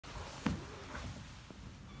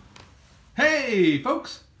Hey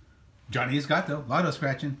folks, Jonius Gato, Lotto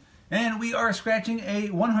scratching, and we are scratching a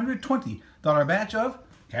 $120 batch of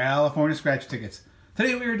California scratch tickets.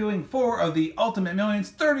 Today we are doing 4 of the Ultimate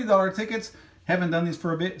Millions $30 tickets. Haven't done these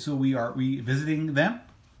for a bit, so we are revisiting them,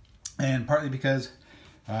 and partly because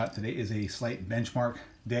today is a slight benchmark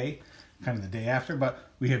day, kind of the day after, but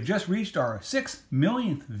we have just reached our 6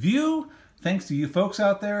 millionth view, thanks to you folks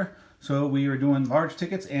out there. So we are doing large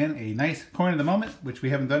tickets and a nice coin of the moment, which we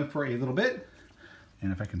haven't done for a little bit.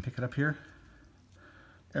 And if I can pick it up here,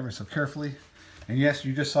 ever so carefully. And yes,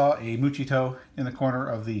 you just saw a Moochie toe in the corner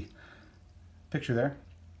of the picture there.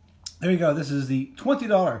 There you go. This is the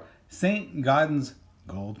 $20 St. Gaudens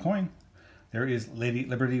gold coin. There is Lady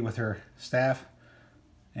Liberty with her staff,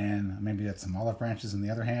 and maybe that's some olive branches in the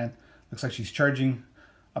other hand. Looks like she's charging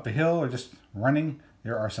up a hill or just running.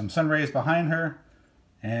 There are some sun rays behind her.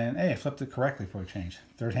 And hey, I flipped it correctly for a change.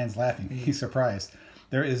 Third hand's laughing. He's surprised.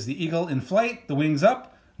 There is the eagle in flight, the wings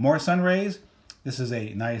up, more sun rays. This is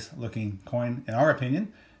a nice looking coin in our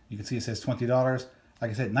opinion. You can see it says $20.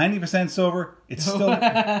 Like I said, 90% silver. It's still you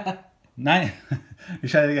try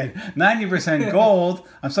it again. 90% gold.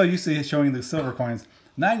 I'm so used to showing the silver coins.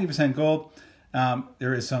 90% gold.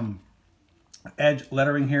 There is some edge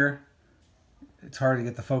lettering here. It's hard to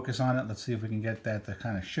get the focus on it. Let's see if we can get that to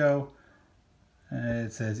kind of show.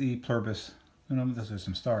 It says E pluribus unum. Those are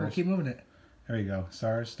some stars. We'll keep moving it. There you go.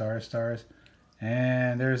 Stars, stars, stars.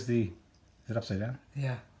 And there's the... Is it upside down?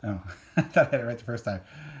 Yeah. Oh, I thought I had it right the first time.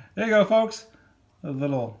 There you go, folks. A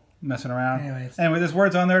little messing around. Anyway, there's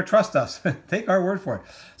words on there. Trust us. Take our word for it.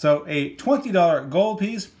 So a $20 gold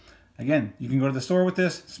piece. Again, you can go to the store with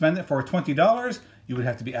this, spend it for $20. You would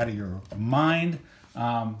have to be out of your mind.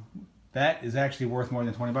 That is actually worth more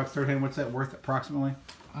than 20 bucks. Third hand, what's that worth approximately?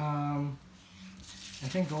 I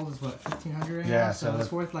think gold is what, 1,500 right now? Yeah, so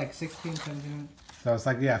it's worth like 16, 17. So it's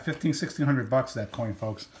like, yeah, 1,600 bucks that coin,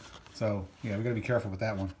 folks. So yeah, we gotta be careful with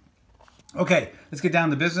that one. Okay, let's get down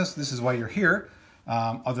to business. This is why you're here,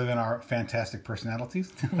 other than our fantastic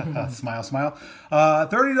personalities. Smile, smile.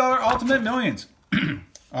 $30 Ultimate Millions.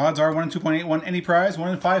 Odds are 1 in 2.81 any prize,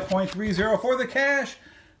 1 in 5.30 for the cash.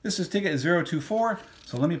 This is ticket 024,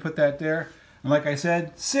 so let me put that there. And like I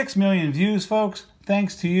said, 6 million views, folks.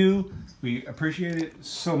 Thanks to you. We appreciate it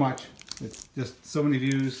so much. It's just so many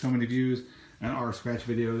views on our scratch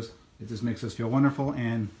videos. It just makes us feel wonderful,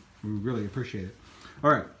 and we really appreciate it.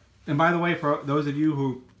 All right. And by the way, for those of you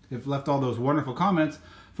who have left all those wonderful comments,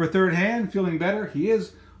 for third hand, feeling better, he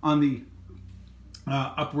is on the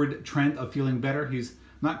upward trend of feeling better. He's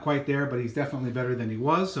not quite there, but he's definitely better than he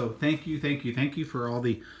was. So thank you, thank you, thank you for all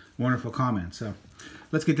the wonderful comments. So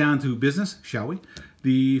let's get down to business, shall we?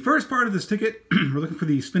 The first part of this ticket, we're looking for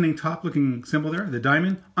the spinning top looking symbol there, the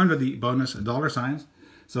diamond under the bonus dollar signs.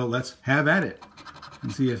 So let's have at it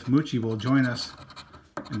and see if Moochie will join us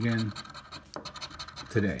again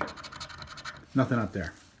today. Nothing up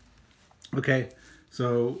there. Okay,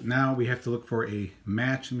 so now we have to look for a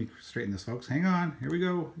match. Let me straighten this, folks. Hang on. Here we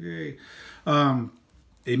go. Yay.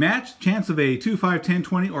 A match, chance of a 2, 5, 10,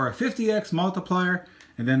 20, or a 50x multiplier.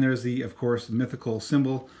 And then there's the, of course, mythical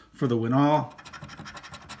symbol for the win all.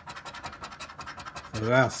 So,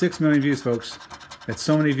 wow, 6 million views, folks. That's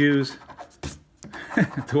so many views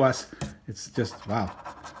to us. It's just, wow.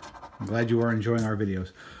 I'm glad you are enjoying our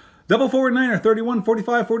videos. Double forward 9 or 31,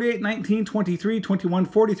 45, 48, 19, 23, 21,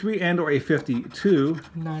 43, and or a 52.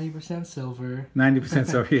 90% silver. 90%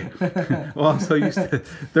 silver, yeah. Well, I'm so used to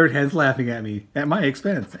third hands laughing at me at my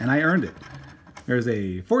expense, and I earned it. There's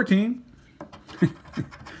a 14,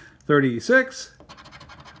 36,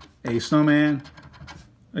 a snowman,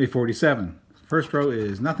 a 47. First row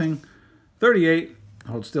is nothing. 38,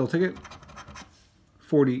 hold still ticket.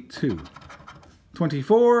 42.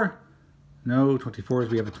 24, no 24s,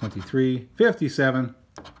 we have a 23. 57,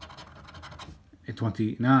 a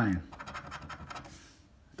 29.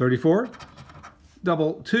 34,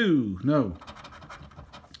 double 2, no.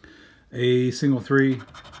 A single 3.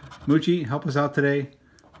 Moochie, help us out today,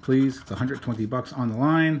 please. It's 120 bucks on the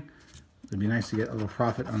line. It'd be nice to get a little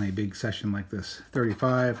profit on a big session like this.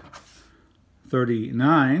 35,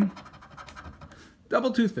 39,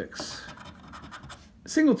 double toothpicks,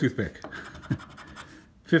 single toothpick.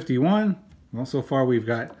 51, well, so far we've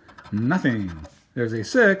got nothing. There's a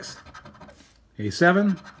 6, a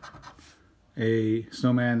 7, a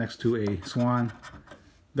snowman next to a swan,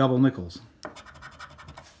 double nickels.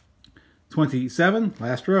 27,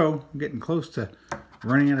 last row, I'm getting close to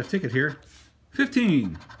running out of ticket here.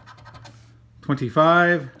 15,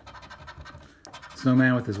 25,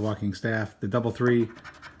 snowman with his walking staff, the double 3,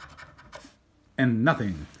 and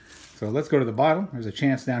nothing. So let's go to the bottom. There's a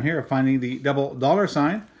chance down here of finding the double dollar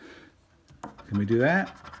sign. Can we do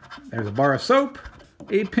that? There's a bar of soap,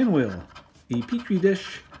 a pinwheel, a petri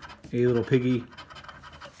dish, a little piggy,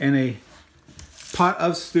 and a pot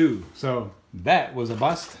of stew. So that was a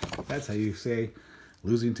bust. That's how you say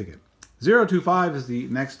losing ticket. 025 is the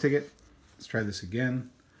next ticket. Let's try this again.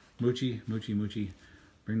 Moochie, Moochie, Moochie.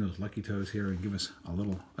 Bring those lucky toes here and give us a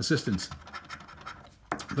little assistance.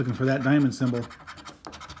 Looking for that diamond symbol.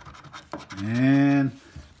 And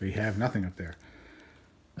we have nothing up there.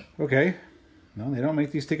 Okay. No, they don't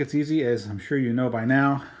make these tickets easy, as I'm sure you know by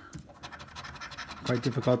now. Quite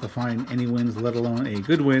difficult to find any wins, let alone a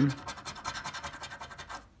good win.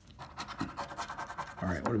 All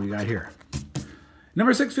right, what do we got here?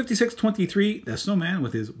 Number 6, 56, 23, the snowman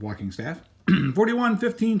with his walking staff. 41,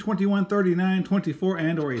 15, 21, 39, 24,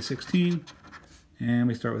 and or a 16. And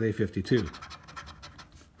we start with a 52.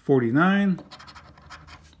 49,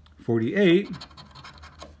 48,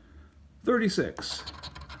 36,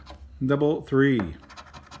 double 3.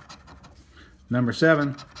 Number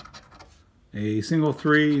 7, a single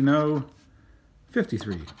 3, no,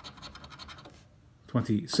 53.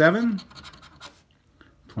 27,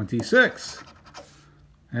 26,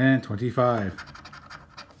 and 25.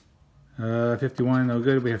 51, no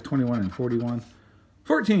good. We have 21 and 41.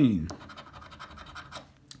 14.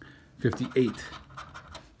 58.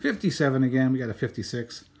 57 again. We got a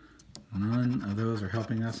 56. None of those are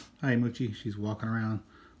helping us. Hi, Moochie. She's walking around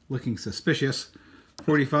looking suspicious.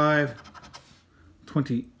 45.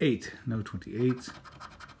 28. No 28.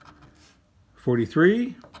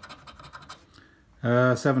 43.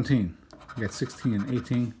 17. We got 16 and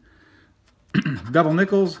 18. Double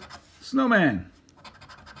nickels. Snowman.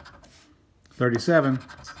 37,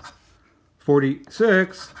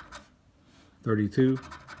 46, 32,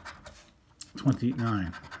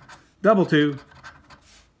 29, double 2,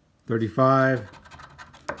 35,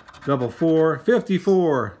 double 4,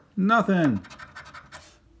 54, nothing,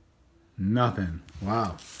 nothing.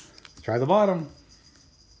 Wow. Let's try the bottom.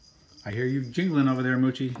 I hear you jingling over there,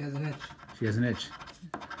 Moochie. She has an itch. She has an itch.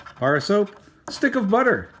 Bar of soap, stick of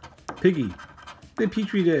butter, piggy, the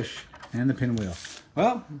petri dish, and the pinwheel.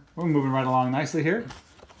 Well, we're moving right along nicely here.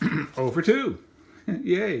 0 for 2.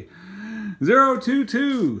 Yay. 0, 2,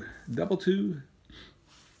 2. Double 2.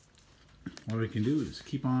 What we can do is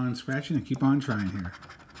keep on scratching and keep on trying here.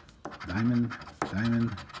 Diamond,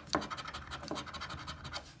 diamond.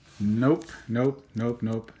 Nope, nope, nope,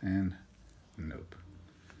 nope, and nope.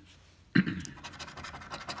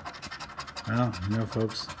 Well, you know,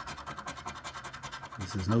 folks,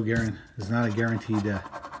 this is no guarantee. This is not a guaranteed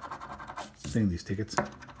thing, these tickets.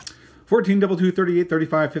 14, double 2, 38,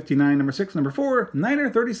 35, 59, number 6, number 4,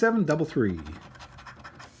 9, 37, double 3. And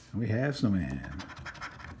we have snowman.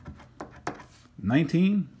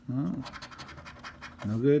 19, oh,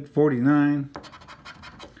 no good. 49,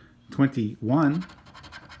 21,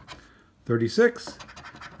 36,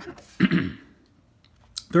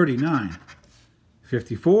 39,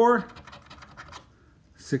 54,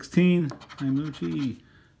 16, hi Moochie,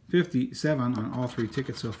 57 on all 3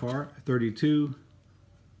 tickets so far, 32,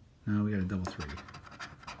 now we got a double 3,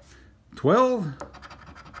 12,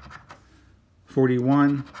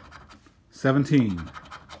 41, 17,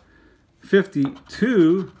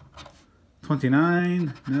 52,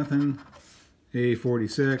 29, nothing, a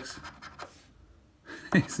 46,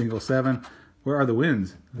 a single 7. Where are the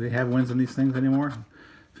wins? Do they have wins in these things anymore?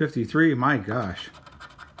 53, my gosh.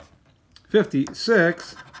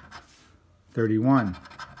 56, 31,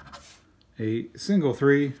 a single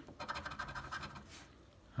 3,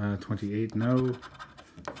 28, no,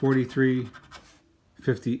 43,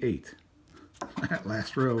 58. That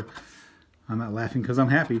last row, I'm not laughing because I'm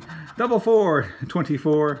happy. Double 4,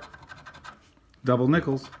 24, double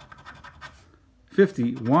nickels,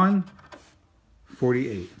 51,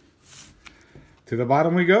 48. To the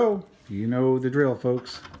bottom we go. You know the drill,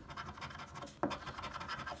 folks.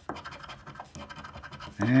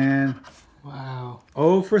 And wow.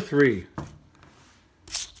 0 for 3.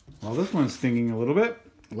 Well, this one's stinging a little bit.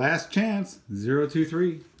 Last chance. 0, 2,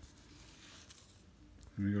 3.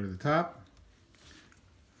 Let me go to the top.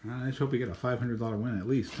 I just hope we get a $500 win at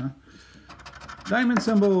least, huh? Diamond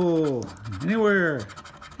symbol. Anywhere.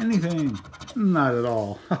 Anything. Not at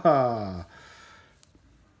all. All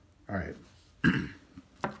right.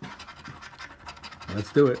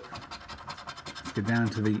 Let's do it. Let's get down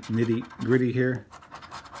to the nitty gritty here.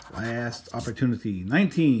 Last opportunity.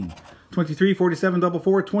 19, 23, 47, double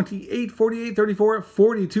 4, 28, 48, 34,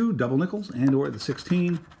 42, double nickels, and or the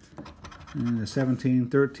 16, and the 17,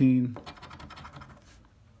 13,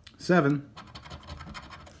 7,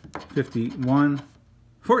 51,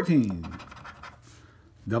 14,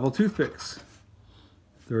 double toothpicks,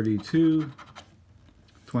 32,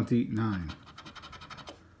 29,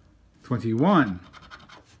 21,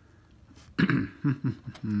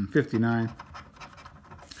 59,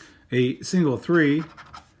 a single 3,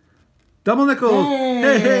 double nickels.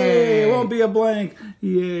 Hey! Hey, it won't be a blank.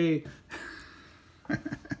 Yay.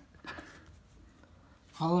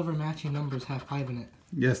 All of our matching numbers have 5 in it.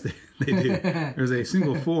 Yes, they do. There's a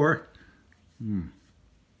single 4.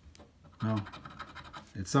 Well,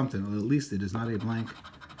 it's something. Well, at least it is not a blank.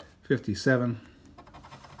 57.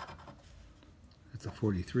 That's a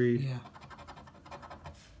 43. Yeah.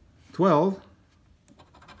 12.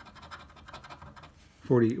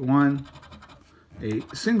 41. A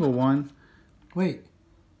single 1. Wait,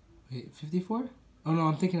 54? Oh no,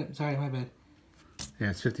 I'm thinking. Sorry, my bad.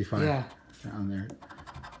 Yeah, it's 55. Yeah. Down there.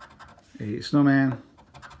 A snowman.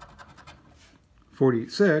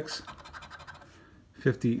 46.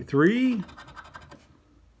 53.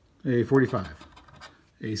 A 45.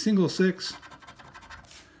 A single 6.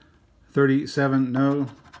 37. No.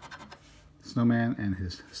 Snowman and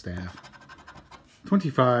his staff.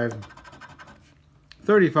 25.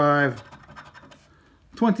 35.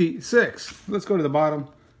 26. Let's go to the bottom.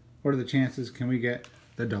 What are the chances? Can we get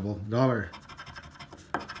the double dollar?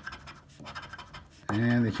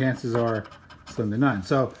 And the chances are slim to none.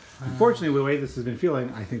 So, unfortunately, the way this has been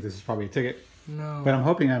feeling, I think this is probably a ticket. No. But I'm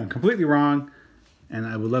hoping I'm completely wrong, and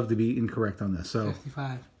I would love to be incorrect on this. So,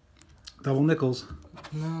 55. double nickels.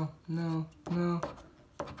 No, no, no.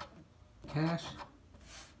 Cash.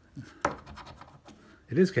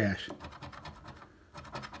 It is cash.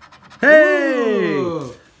 Hey!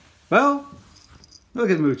 Ooh. Well, look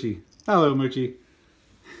at Moochie. Hello, Moochie.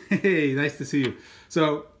 Hey, nice to see you.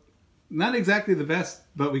 So, not exactly the best,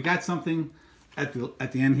 but we got something at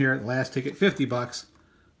the end here. The last ticket, $50.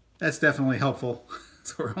 That's definitely helpful.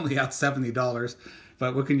 So we're only out $70.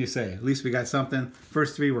 But what can you say? At least we got something.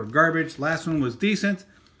 First 3 were garbage. Last one was decent.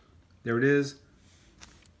 There it is.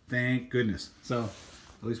 Thank goodness. So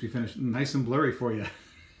at least we finished nice and blurry for you.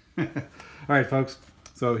 All right, folks.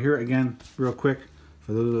 So here again, real quick,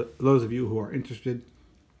 for those of you who are interested,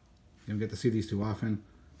 you don't get to see these too often.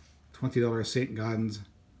 $20 St. Gaudens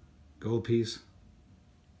gold piece.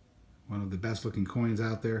 One of the best looking coins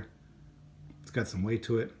out there. It's got some weight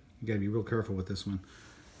to it. You got to be real careful with this one.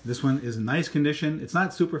 This one is in nice condition. It's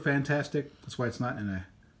not super fantastic. That's why it's not in a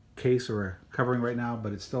case or a covering right now,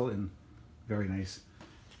 but it's still in very nice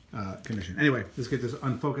condition. Anyway, let's get this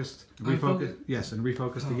unfocused, refocused. Yes, and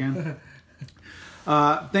refocused again.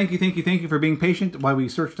 Thank you for being patient while we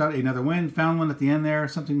searched out another win. Found one at the end there,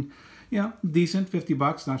 something, decent,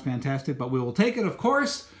 $50, not fantastic, but we will take it, of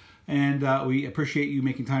course. And we appreciate you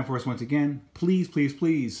making time for us once again. Please, please,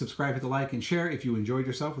 please subscribe, hit the like, and share if you enjoyed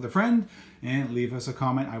yourself with a friend. And leave us a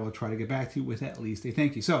comment. I will try to get back to you with at least a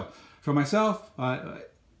thank you. So, for myself,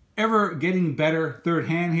 ever getting better third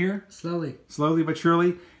hand here. Slowly but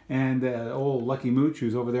surely. And old Lucky Mooch,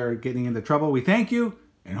 who's over there getting into trouble. We thank you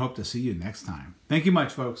and hope to see you next time. Thank you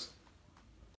much, folks.